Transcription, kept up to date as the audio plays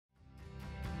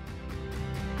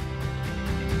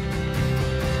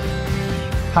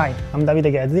Hi, I'm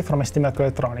Davide Ghezzi from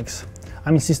STMicroelectronics.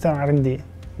 I'm in System R&D,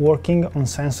 working on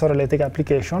sensor-related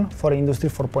application for Industry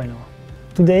 4.0.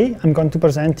 Today, I'm going to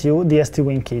present you the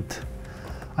STWINKT,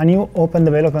 a new open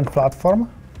development platform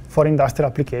for industrial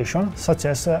applications such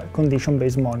as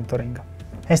condition-based monitoring.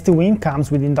 STWIN comes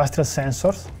with industrial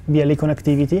sensors, BLE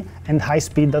connectivity, and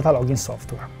high-speed data logging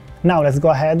software. Now let's go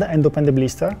ahead and open the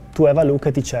blister to have a look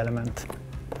at each element.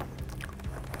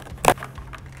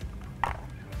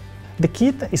 The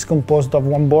kit is composed of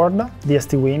one board, the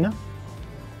STWIN,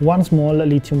 one small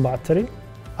lithium battery,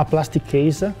 a plastic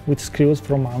case with screws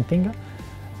for mounting,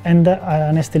 and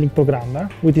an ST-Link programmer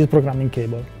with its programming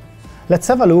cable. Let's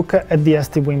have a look at the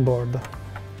STWIN board.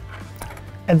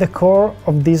 At the core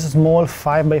of this small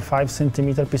 5x5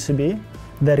 cm PCB,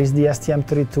 there is the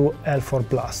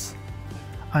STM32L4+,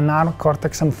 an ARM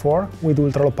Cortex-M4 with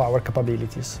ultra-low power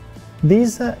capabilities.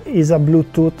 This is a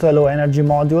Bluetooth low-energy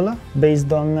module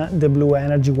based on the Blue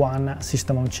Energy 1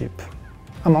 system-on-chip.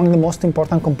 Among the most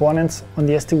important components on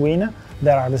the STWIN,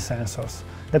 there are the sensors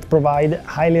that provide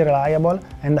highly reliable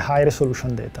and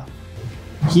high-resolution data.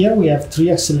 Here we have 3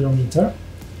 accelerometers,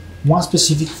 one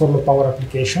specific for low-power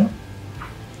application,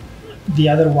 the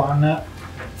other one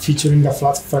featuring a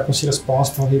flat frequency response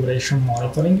for vibration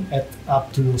monitoring at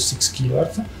up to 6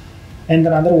 kHz, and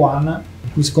another one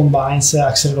which combines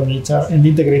accelerometer and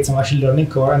integrates a machine learning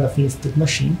core and a finished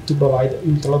machine to provide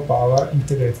ultra-low power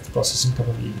integrated processing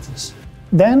capabilities.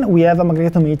 Then we have a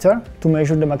magnetometer to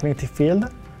measure the magnetic field,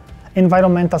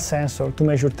 environmental sensor to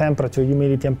measure temperature,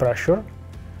 humidity and pressure,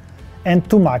 and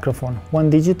 2 microphones, one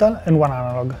digital and one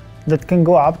analog, that can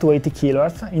go up to 80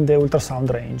 kHz in the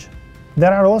ultrasound range.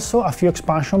 There are also a few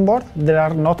expansion boards that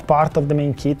are not part of the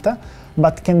main kit,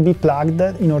 but can be plugged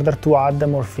in order to add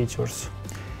more features.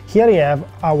 Here you have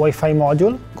a Wi-Fi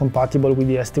module compatible with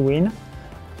the STWIN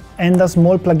and a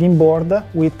small plug-in board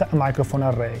with a microphone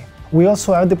array. We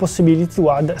also have the possibility to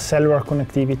add cellular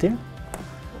connectivity,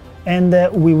 and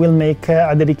we will make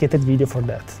a dedicated video for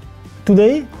that.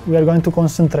 Today we are going to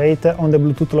concentrate on the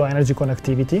Bluetooth low energy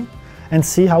connectivity and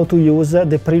see how to use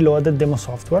the preloaded demo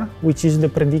software, which is the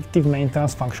predictive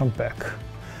maintenance function pack.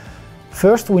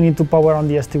 First we need to power on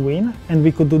the STWIN, and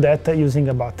we could do that using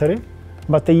a battery,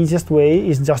 but the easiest way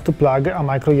is just to plug a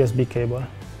micro USB cable.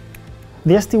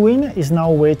 The STWIN is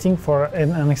now waiting for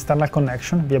an external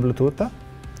connection via Bluetooth,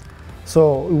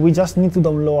 so we just need to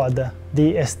download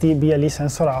the ST BLE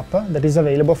sensor app that is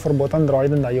available for both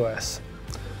Android and iOS.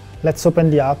 Let's open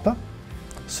the app,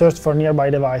 search for nearby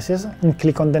devices and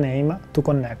click on the name to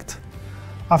connect.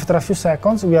 After a few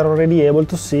seconds we are already able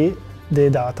to see the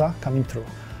data coming through.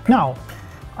 Now,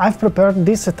 I've prepared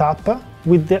this setup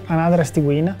with another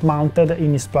STWIN mounted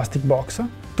in its plastic box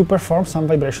to perform some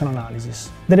vibration analysis.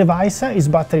 The device is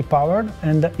battery powered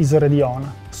and is already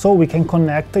on, so we can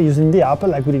connect using the app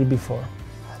like we did before.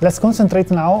 Let's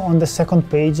concentrate now on the second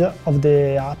page of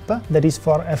the app that is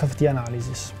for FFT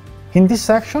analysis. In this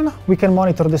section we can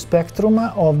monitor the spectrum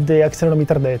of the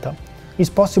accelerometer data. It's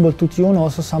possible to tune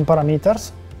also some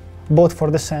parameters, both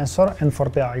for the sensor and for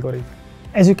the algorithm.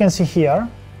 As you can see here,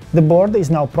 the board is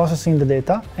now processing the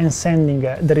data and sending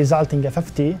the resulting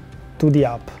FFT to the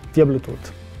app via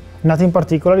Bluetooth. Nothing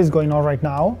particular is going on right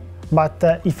now, but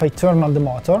if I turn on the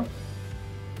motor,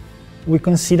 we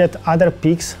can see that other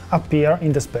peaks appear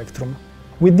in the spectrum.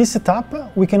 With this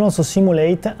setup, we can also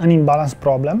simulate an imbalance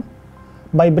problem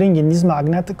by bringing this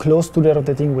magnet close to the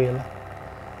rotating wheel.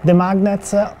 The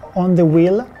magnets on the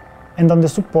wheel and on the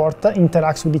support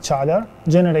interacts with each other,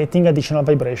 generating additional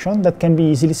vibration that can be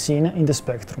easily seen in the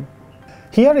spectrum.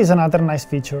 Here is another nice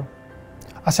feature.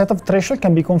 A set of thresholds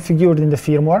can be configured in the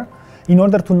firmware in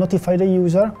order to notify the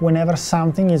user whenever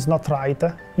something is not right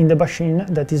in the machine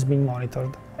that is being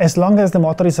monitored. As long as the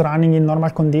motor is running in normal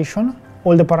condition,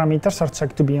 all the parameters are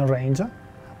checked to be in range.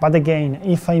 But again,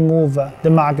 if I move the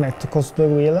magnet close to the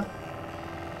wheel,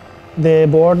 the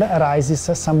board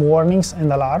raises some warnings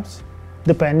and alarms,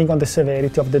 depending on the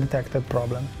severity of the detected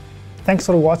problem. Thanks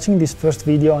for watching this first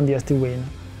video on the STWIN.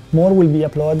 More will be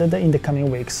uploaded in the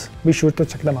coming weeks. Be sure to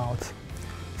check them out.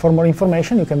 For more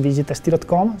information you can visit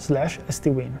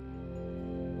st.com/STWIN.